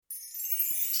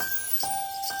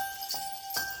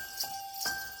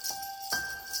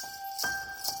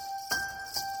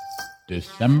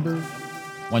December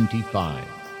 25,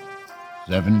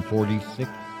 7:46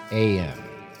 a.m.,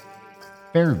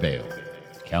 Fairvale,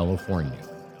 California.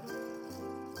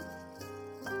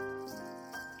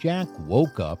 Jack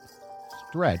woke up,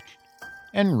 stretched,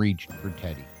 and reached for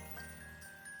Teddy.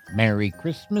 "Merry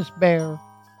Christmas, Bear."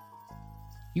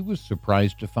 He was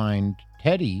surprised to find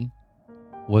Teddy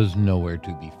was nowhere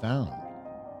to be found.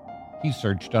 He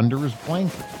searched under his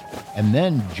blanket and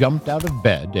then jumped out of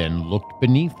bed and looked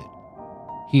beneath it.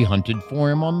 He hunted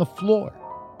for him on the floor,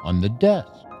 on the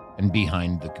desk, and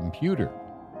behind the computer.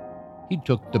 He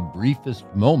took the briefest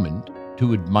moment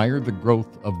to admire the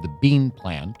growth of the bean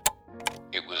plant.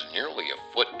 It was nearly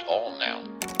a foot tall now.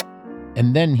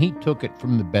 And then he took it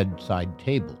from the bedside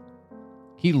table.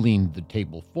 He leaned the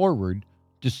table forward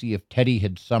to see if Teddy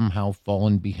had somehow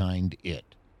fallen behind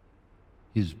it.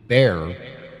 His bear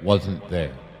wasn't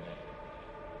there.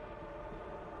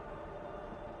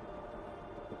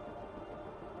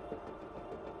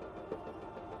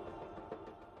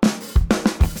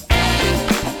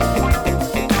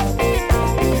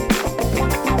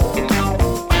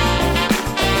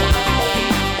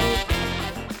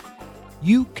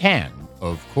 You can,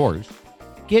 of course,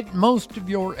 get most of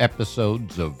your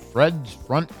episodes of Fred's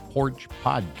Front Porch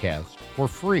Podcast for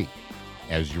free,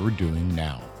 as you're doing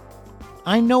now.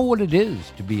 I know what it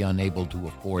is to be unable to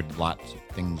afford lots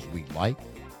of things we like.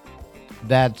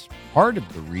 That's part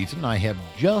of the reason I have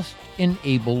just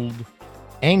enabled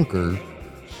Anchor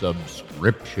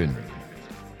subscriptions.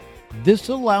 This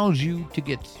allows you to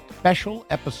get special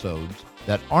episodes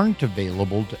that aren't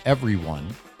available to everyone,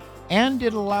 and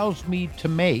it allows me to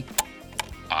make,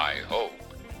 I hope,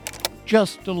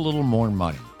 just a little more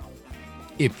money.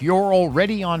 If you're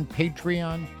already on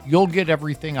Patreon, you'll get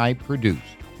everything I produce.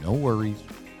 No worries.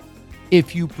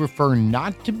 If you prefer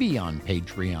not to be on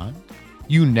Patreon,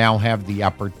 you now have the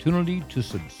opportunity to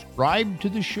subscribe to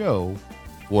the show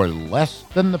for less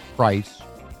than the price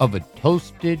of a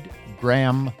toasted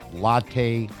graham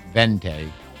latte venti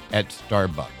at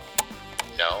Starbucks.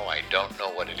 No, I don't know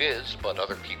what it is, but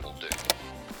other people do.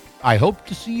 I hope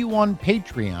to see you on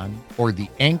Patreon or the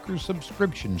Anchor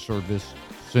subscription service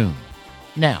soon.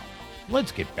 Now,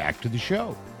 let's get back to the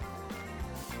show.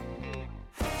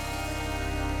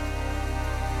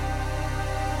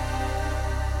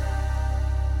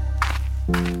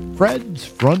 Fred's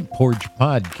Front Porch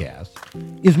Podcast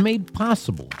is made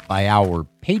possible by our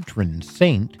patron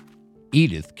saint,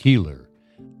 Edith Keeler,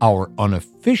 our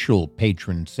unofficial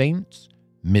patron saints,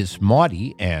 Miss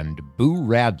Maudie and Boo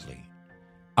Radley,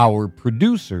 our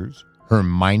producers,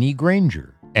 Hermione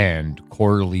Granger and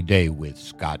Coralie Day with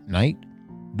Scott Knight,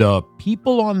 the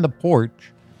people on the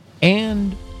porch,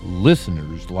 and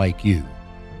listeners like you.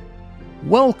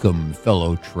 Welcome,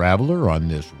 fellow traveler on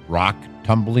this rock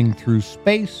tumbling through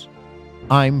space.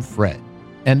 I'm Fred,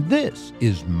 and this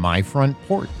is my front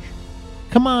porch.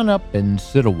 Come on up and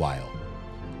sit a while.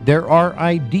 There are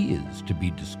ideas to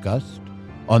be discussed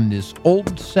on this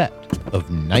old set of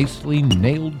nicely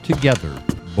nailed together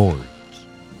boards.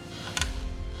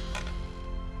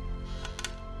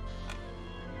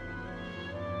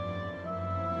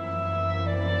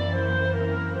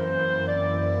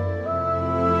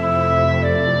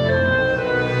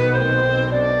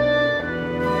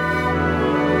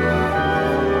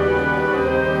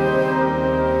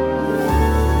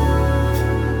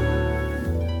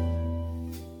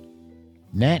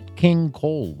 Nat King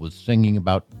Cole was singing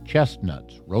about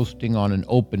chestnuts roasting on an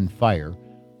open fire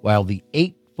while the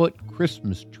 8-foot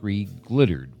Christmas tree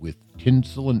glittered with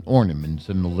tinsel and ornaments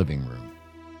in the living room.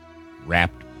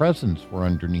 Wrapped presents were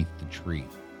underneath the tree.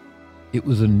 It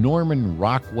was a Norman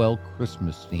Rockwell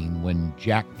Christmas scene when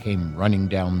Jack came running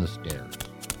down the stairs.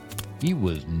 He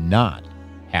was not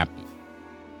happy.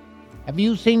 "Have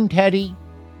you seen Teddy?"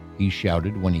 he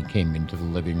shouted when he came into the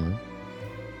living room.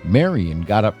 Marion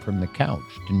got up from the couch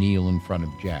to kneel in front of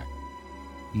Jack.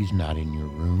 "He's not in your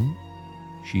room?"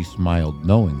 She smiled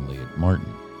knowingly at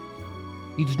Martin.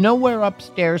 "He's nowhere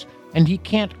upstairs, and he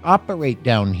can't operate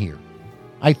down here.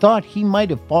 I thought he might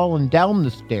have fallen down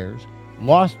the stairs,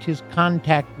 lost his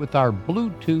contact with our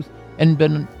Bluetooth, and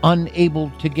been unable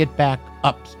to get back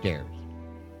upstairs."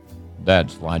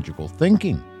 "That's logical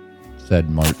thinking," said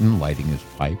Martin, lighting his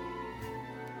pipe.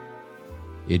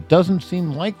 "It doesn't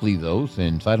seem likely, though,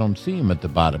 since I don't see him at the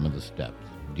bottom of the steps.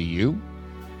 Do you?"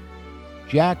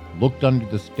 Jack looked under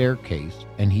the staircase,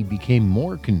 and he became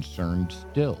more concerned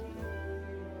still.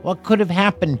 "What could have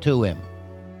happened to him?"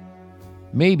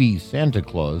 "Maybe Santa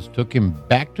Claus took him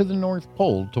back to the North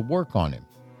Pole to work on him,"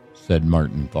 said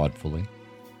Martin thoughtfully.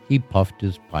 He puffed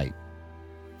his pipe.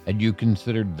 "Had you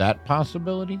considered that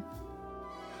possibility?"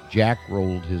 Jack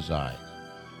rolled his eyes.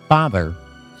 Father,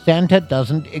 Santa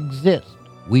doesn't exist.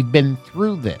 We've been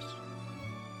through this.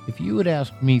 If you had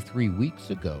asked me 3 weeks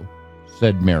ago,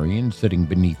 said Marion, sitting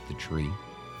beneath the tree,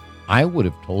 I would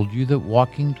have told you that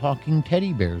walking, talking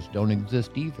teddy bears don't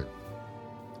exist either.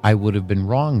 I would have been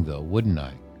wrong, though, wouldn't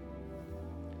I?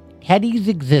 Teddy's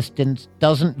existence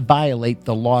doesn't violate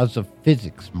the laws of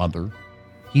physics, Mother.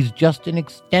 He's just an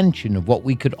extension of what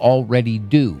we could already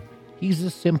do. He's a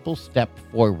simple step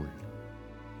forward.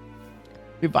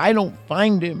 If I don't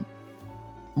find him,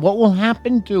 what will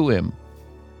happen to him?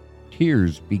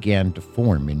 Tears began to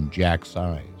form in Jack's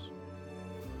eyes.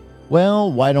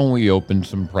 Well, why don't we open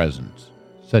some presents,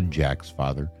 said Jack's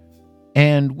father,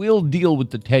 and we'll deal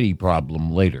with the Teddy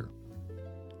problem later.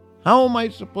 How am I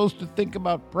supposed to think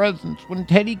about presents when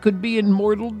Teddy could be in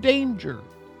mortal danger?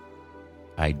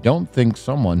 I don't think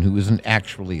someone who isn't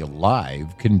actually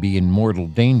alive can be in mortal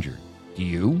danger. Do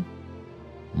you?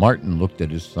 Martin looked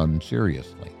at his son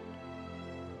seriously.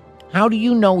 How do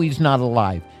you know he's not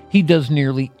alive? He does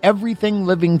nearly everything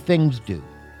living things do.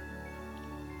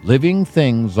 Living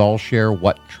things all share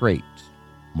what traits?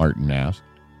 Martin asked.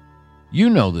 You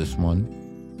know this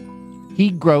one.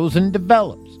 He grows and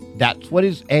develops. That's what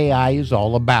his AI is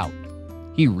all about.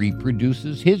 He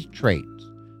reproduces his traits.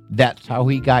 That's how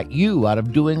he got you out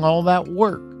of doing all that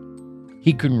work.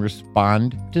 He can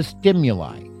respond to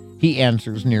stimuli. He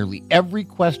answers nearly every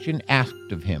question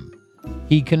asked of him.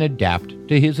 He can adapt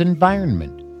to his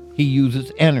environment. He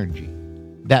uses energy.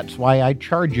 That's why I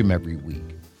charge him every week.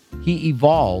 He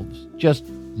evolves, just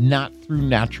not through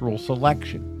natural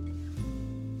selection.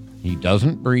 He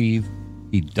doesn't breathe.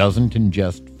 He doesn't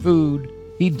ingest food.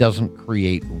 He doesn't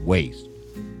create waste.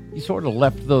 You sort of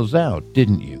left those out,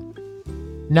 didn't you?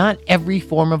 Not every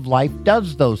form of life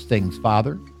does those things,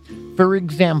 Father. For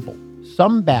example,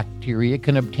 some bacteria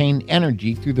can obtain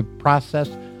energy through the process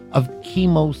of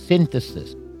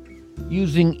chemosynthesis,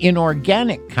 using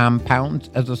inorganic compounds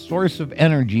as a source of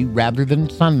energy rather than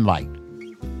sunlight.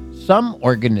 Some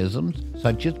organisms,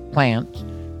 such as plants,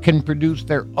 can produce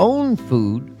their own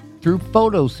food through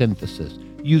photosynthesis,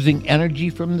 using energy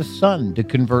from the sun to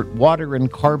convert water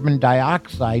and carbon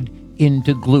dioxide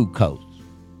into glucose.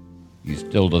 He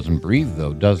still doesn't breathe,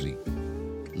 though, does he?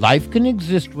 Life can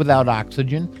exist without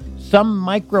oxygen. Some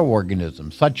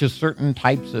microorganisms, such as certain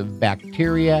types of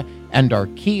bacteria and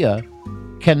archaea,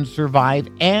 can survive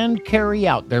and carry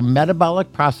out their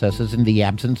metabolic processes in the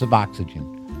absence of oxygen.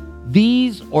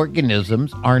 These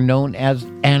organisms are known as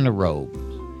anaerobes,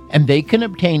 and they can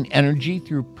obtain energy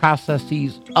through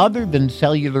processes other than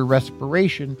cellular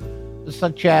respiration,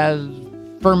 such as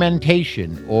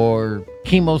fermentation or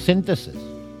chemosynthesis.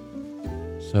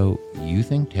 So you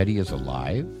think Teddy is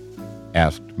alive?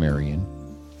 Asked Marion.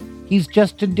 He's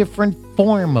just a different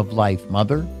form of life,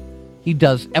 Mother. He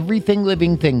does everything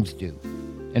living things do.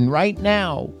 And right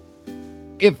now,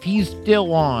 if he's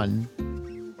still on,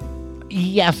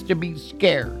 he has to be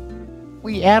scared.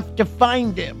 We have to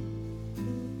find him.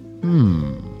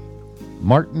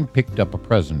 Martin picked up a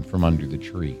present from under the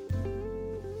tree.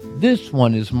 This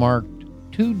one is marked,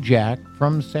 To Jack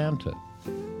from Santa.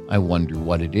 I wonder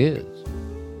what it is.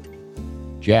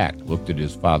 Jack looked at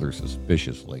his father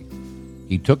suspiciously.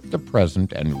 He took the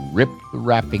present and ripped the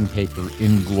wrapping paper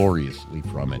ingloriously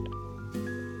from it.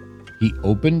 He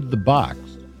opened the box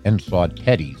and saw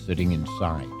Teddy sitting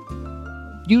inside.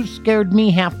 You scared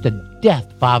me half to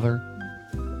death, Father.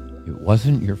 It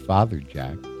wasn't your father,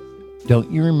 Jack.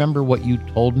 Don't you remember what you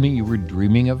told me you were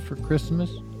dreaming of for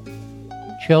Christmas?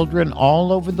 Children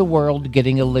all over the world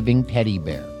getting a living teddy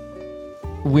bear.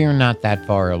 We're not that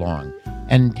far along,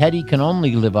 and Teddy can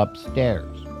only live upstairs.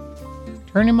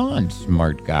 Turn him on,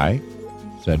 smart guy,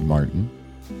 said Martin.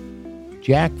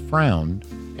 Jack frowned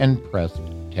and pressed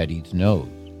Teddy's nose.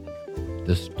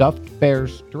 The stuffed bear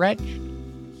stretched,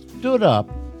 stood up,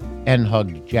 and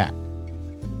hugged Jack.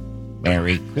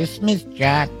 Merry Christmas,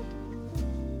 Jack.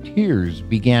 Tears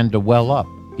began to well up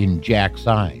in Jack's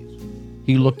eyes.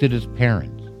 He looked at his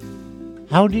parents.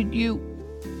 How did you?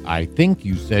 I think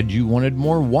you said you wanted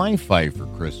more Wi-Fi for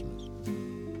Christmas.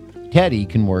 Teddy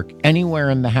can work anywhere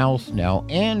in the house now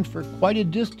and for quite a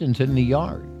distance in the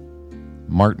yard.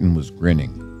 Martin was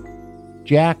grinning.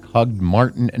 Jack hugged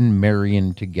Martin and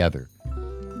Marion together.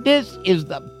 This is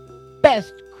the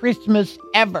best Christmas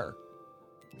ever.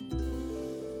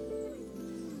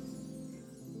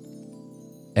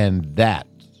 And that's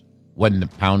when the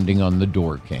pounding on the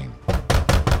door came.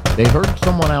 They heard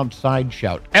someone outside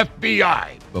shout,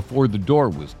 FBI, before the door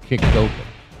was kicked open.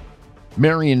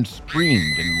 Marion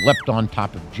screamed and leapt on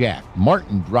top of Jack.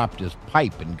 Martin dropped his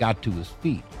pipe and got to his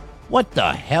feet. What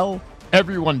the hell?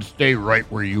 Everyone stay right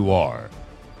where you are.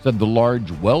 said the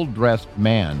large, well-dressed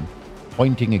man,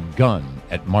 pointing a gun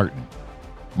at Martin.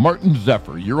 "Martin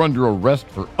Zephyr, you're under arrest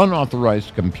for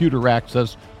unauthorized computer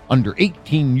access under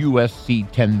 18 U.S.C.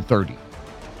 1030.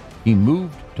 He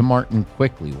moved to Martin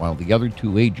quickly while the other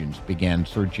two agents began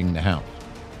searching the house.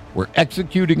 "We're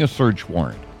executing a search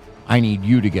warrant. I need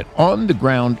you to get on the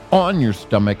ground on your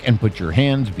stomach and put your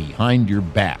hands behind your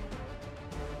back."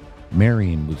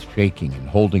 Marion was shaking and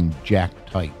holding Jack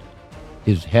tight,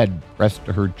 his head pressed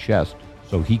to her chest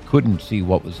so he couldn't see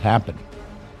what was happening.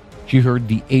 She heard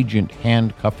the agent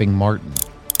handcuffing Martin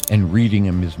and reading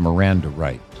him his Miranda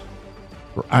rights.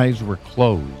 Her eyes were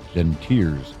closed and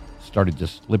tears started to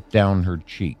slip down her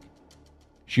cheek.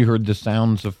 She heard the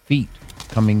sounds of feet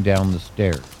coming down the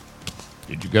stairs.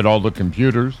 "Did you get all the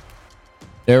computers?"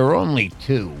 "There are only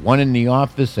two, one in the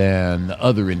office and the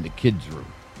other in the kids'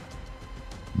 room."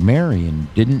 Marion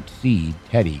didn't see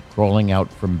Teddy crawling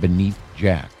out from beneath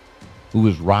Jack, who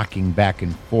was rocking back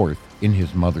and forth in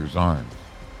his mother's arms.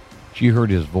 She heard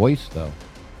his voice, though.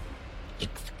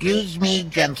 "Excuse me,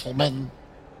 gentlemen.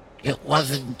 It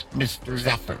wasn't Mr.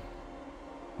 Zephyr."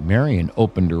 Marion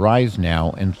opened her eyes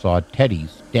now and saw Teddy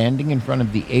standing in front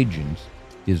of the agents,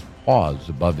 his paws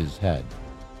above his head.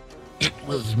 "It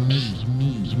was me.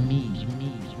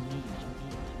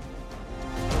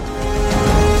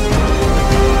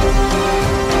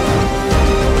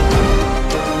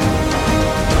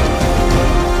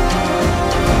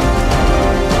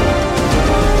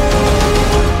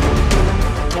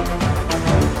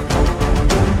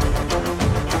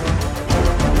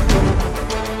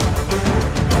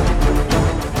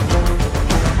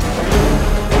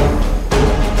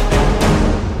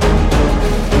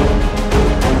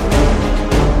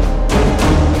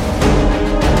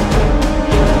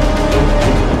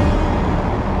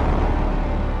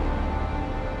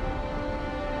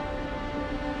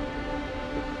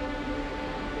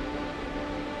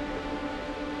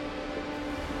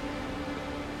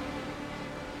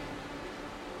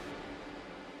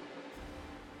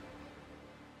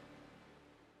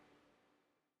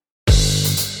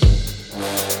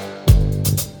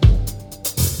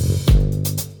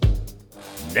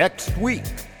 Next week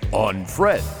on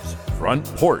Fred's Front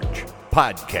Porch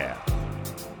Podcast.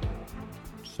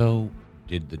 So,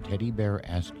 did the teddy bear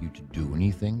ask you to do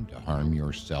anything to harm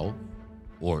yourself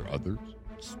or others?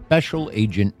 Special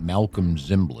Agent Malcolm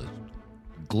Zimbalist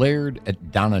glared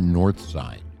at Donna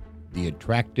Northside, the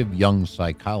attractive young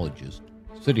psychologist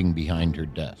sitting behind her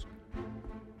desk.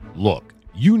 "Look,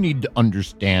 you need to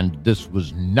understand this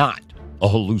was not a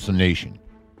hallucination.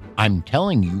 I'm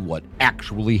telling you what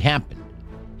actually happened.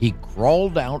 He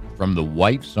crawled out from the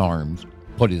wife's arms,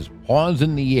 put his paws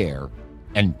in the air,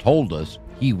 and told us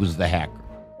he was the hacker."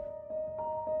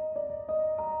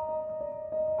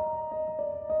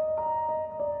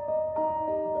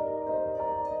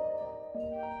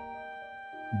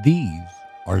 These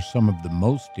are some of the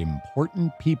most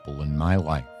important people in my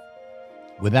life.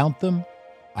 Without them,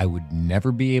 I would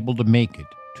never be able to make it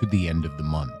to the end of the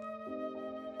month.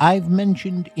 I've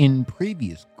mentioned in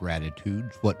previous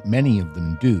gratitudes what many of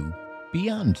them do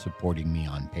beyond supporting me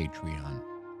on Patreon.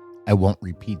 I won't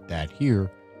repeat that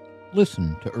here.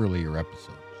 Listen to earlier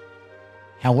episodes.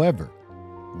 However,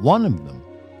 one of them,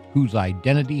 whose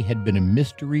identity had been a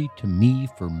mystery to me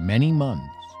for many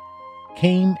months,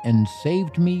 came and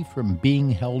saved me from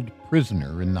being held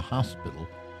prisoner in the hospital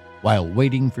while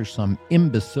waiting for some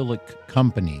imbecilic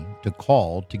company to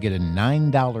call to get a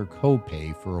 $9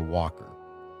 copay for a walker.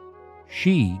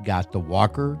 She got the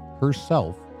walker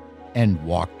herself and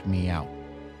walked me out.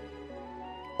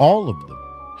 All of them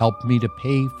helped me to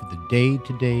pay for the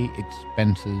day-to-day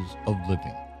expenses of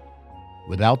living.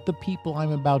 Without the people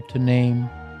I'm about to name,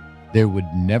 there would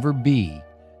never be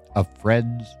a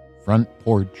Fred's Front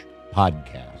Porch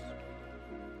Podcast.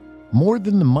 More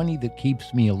than the money that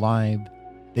keeps me alive,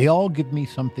 they all give me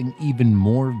something even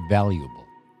more valuable: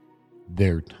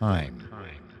 their time.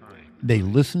 They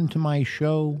listen to my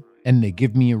show, and they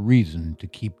give me a reason to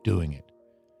keep doing it.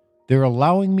 They're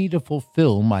allowing me to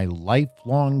fulfill my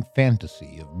lifelong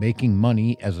fantasy of making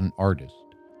money as an artist,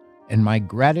 and my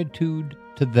gratitude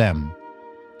to them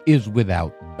is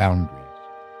without boundaries.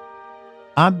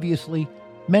 Obviously,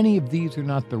 many of these are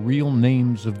not the real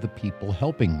names of the people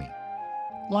helping me.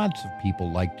 Lots of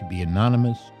people like to be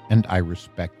anonymous, and I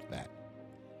respect that.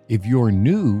 If you're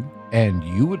new and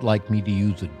you would like me to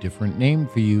use a different name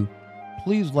for you,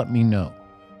 please let me know.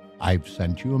 I've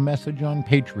sent you a message on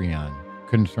Patreon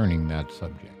concerning that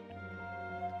subject.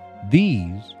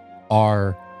 These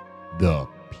are the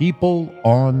people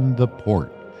on the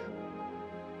porch.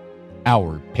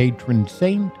 Our patron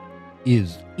saint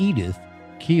is Edith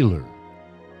Keeler.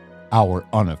 Our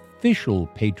unofficial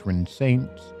patron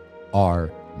saints are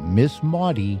Miss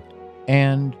Maudie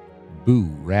and Boo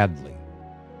Radley.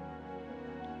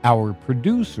 Our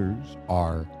producers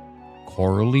are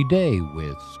Coralie Day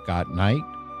with Scott Knight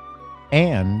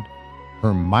and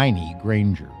Hermione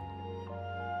Granger.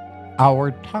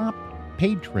 Our top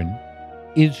patron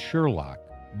is Sherlock,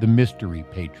 the mystery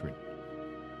patron.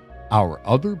 Our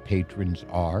other patrons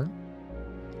are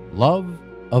Love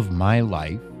of My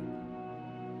Life,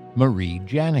 Marie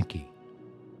Janicki,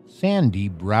 Sandy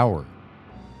Brower,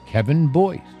 Kevin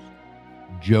Boyce,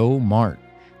 Joe March.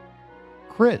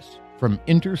 Chris from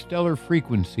Interstellar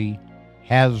Frequency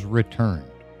has returned.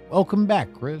 Welcome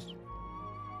back, Chris.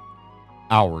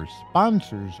 Our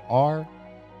sponsors are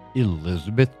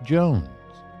Elizabeth Jones,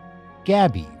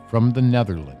 Gabby from the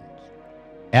Netherlands,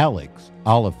 Alex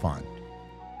Oliphant,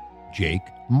 Jake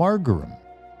Margaram,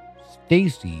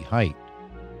 Stacy Height,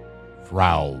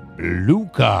 Frau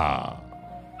Bluka,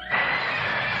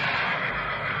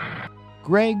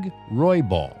 Greg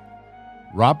Roybal,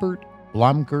 Robert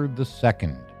Blomker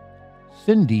II,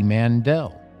 Cindy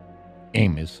Mandel,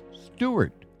 Amos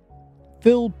Stewart,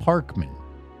 Phil Parkman,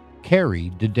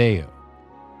 Carrie DeDeo,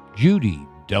 Judy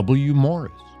W.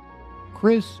 Morris,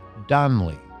 Chris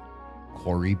Donnelly,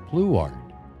 Corey Pluard,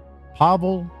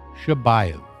 Pavel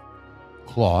Shabayev,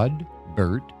 Claude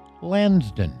Burt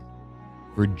Lansden,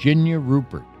 Virginia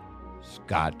Rupert,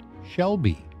 Scott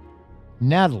Shelby,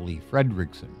 Natalie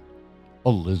Fredrickson,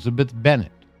 Elizabeth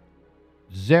Bennett,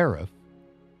 Zareth,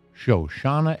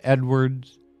 Shoshana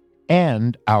Edwards,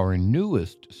 and our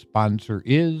newest sponsor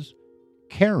is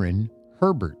Karen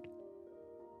Herbert.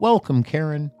 Welcome,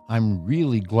 Karen. I'm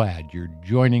really glad you're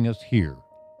joining us here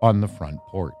on the front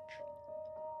porch.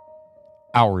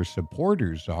 Our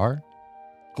supporters are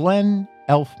Glenn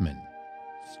Elfman,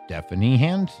 Stephanie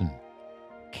Hansen,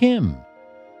 Kim,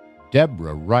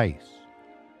 Deborah Rice,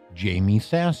 Jamie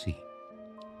Sassy,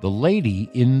 The Lady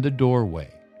in the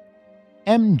Doorway,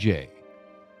 MJ,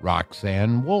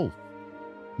 Roxanne Wolf,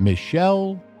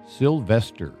 Michelle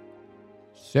Sylvester,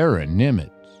 Sarah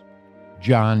Nimitz,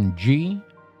 John G.,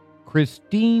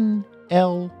 Christine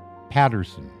L.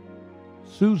 Patterson,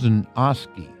 Susan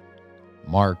Oski,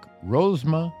 Mark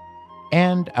Rosema,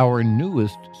 and our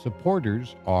newest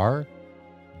supporters are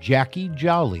Jackie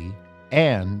Jolly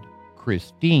and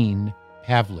Christine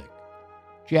Pavlik.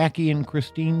 Jackie and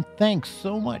Christine, thanks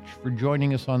so much for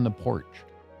joining us on the porch.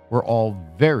 We're all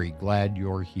very glad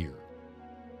you're here.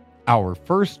 Our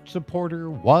first supporter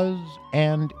was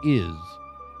and is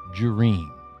Jareen.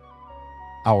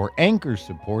 Our anchor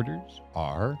supporters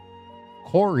are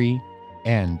Corey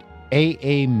and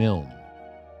A.A. Milne.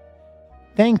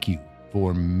 Thank you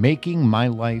for making my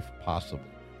life possible.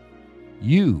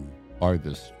 You are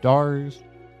the stars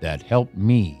that help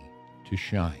me to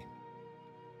shine.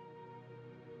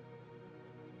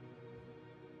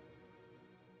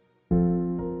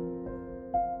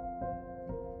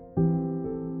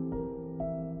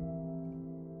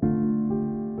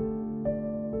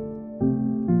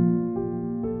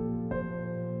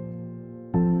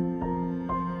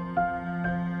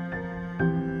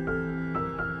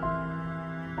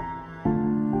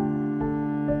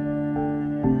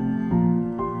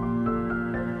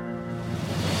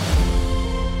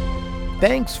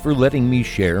 Thanks for letting me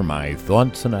share my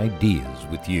thoughts and ideas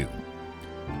with you.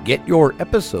 Get your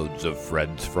episodes of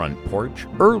Fred's Front Porch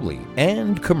early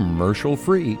and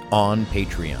commercial-free on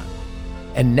Patreon.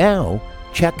 And now,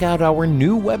 check out our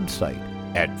new website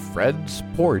at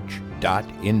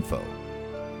fredsporch.info.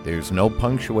 There's no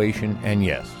punctuation, and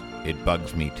yes, it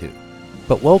bugs me too.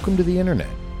 But welcome to the internet.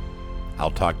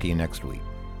 I'll talk to you next week.